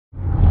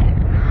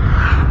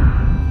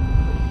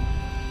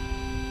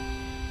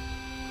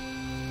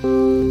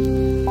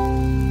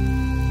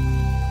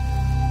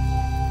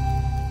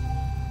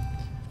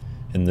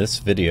In this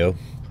video,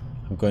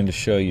 I'm going to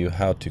show you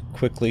how to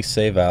quickly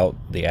save out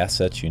the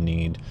assets you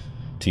need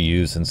to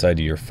use inside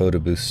of your photo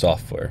booth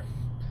software.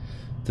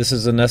 This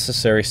is a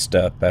necessary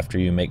step after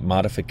you make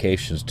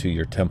modifications to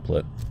your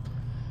template,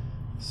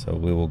 so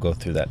we will go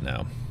through that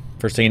now.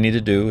 First thing you need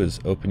to do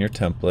is open your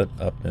template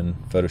up in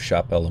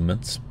Photoshop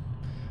Elements.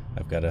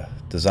 I've got a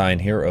design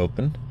here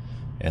open,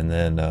 and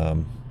then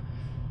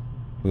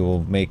we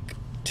will make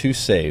two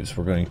saves.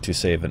 We're going to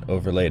save an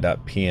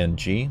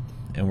overlay.png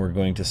and we're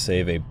going to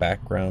save a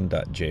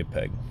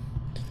background.jpg.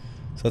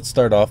 So let's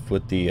start off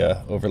with the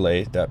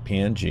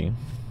overlay.png.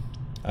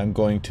 I'm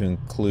going to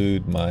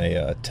include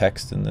my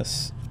text in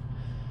this,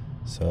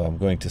 so I'm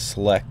going to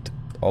select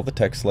all the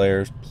text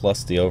layers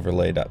plus the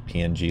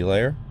overlay.png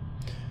layer.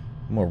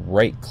 I'm going to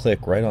right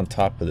click right on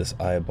top of this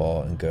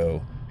eyeball and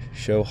go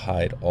show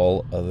hide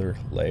all other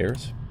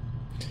layers,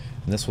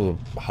 and this will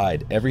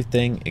hide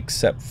everything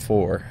except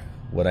for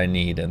what I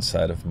need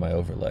inside of my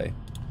overlay.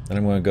 Then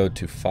I'm going to go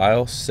to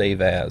File,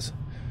 Save As.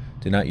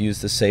 Do not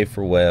use the Save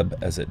for Web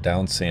as it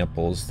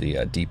downsamples the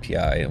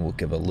DPI and will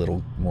give a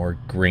little more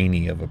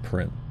grainy of a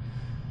print.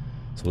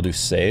 So we'll do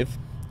Save.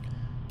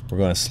 We're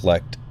going to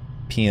select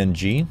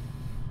PNG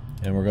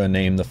and we're going to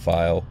name the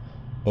file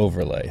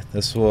Overlay.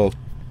 This will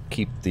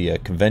keep the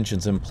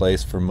conventions in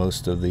place for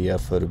most of the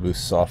photo booth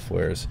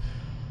softwares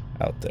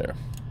out there.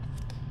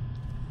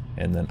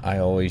 And then I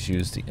always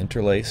use the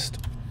interlaced,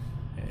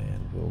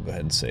 and we'll go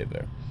ahead and save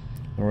there.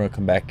 And we're going to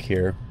come back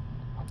here.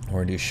 We're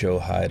going to do show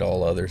hide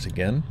all others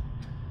again,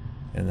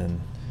 and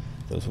then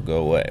those will go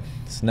away.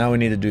 So now we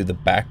need to do the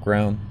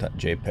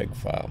background.jpg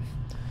file.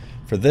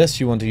 For this,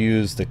 you want to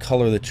use the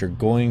color that you're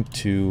going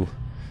to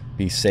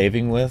be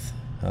saving with.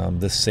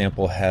 This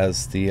sample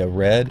has the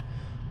red,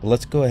 but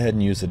let's go ahead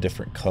and use a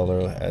different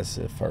color, as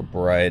if our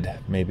bride,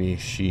 maybe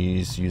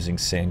she's using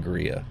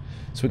sangria.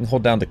 So we can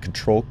hold down the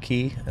Control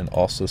key and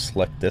also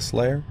select this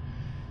layer.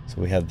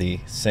 So we have the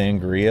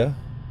sangria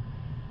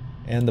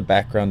and the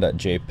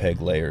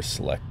background.jpg layer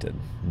selected,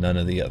 none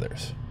of the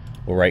others.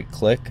 We'll right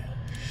click,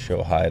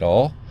 show hide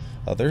all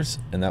others,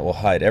 and that will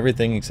hide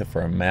everything except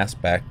for a mask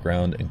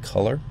background and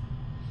color.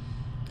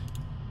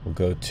 We'll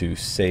go to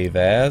Save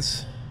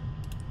As,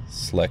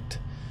 select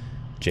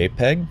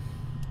JPEG,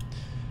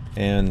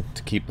 and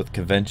to keep with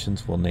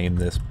conventions we'll name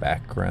this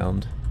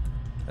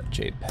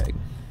background.jpg.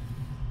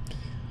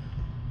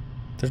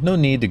 There's no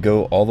need to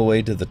go all the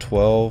way to the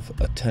 12.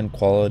 A 10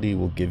 quality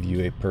will give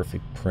you a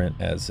perfect print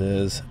as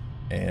is,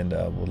 and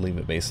we'll leave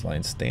it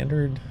baseline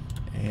standard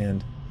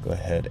and go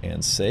ahead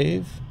and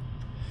save,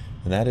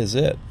 and that is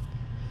it.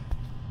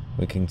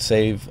 We can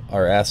save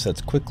our assets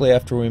quickly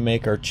after we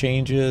make our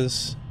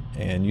changes,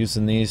 and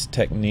using these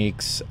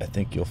techniques I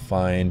think you'll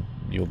find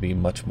you'll be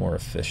much more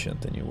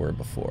efficient than you were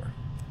before.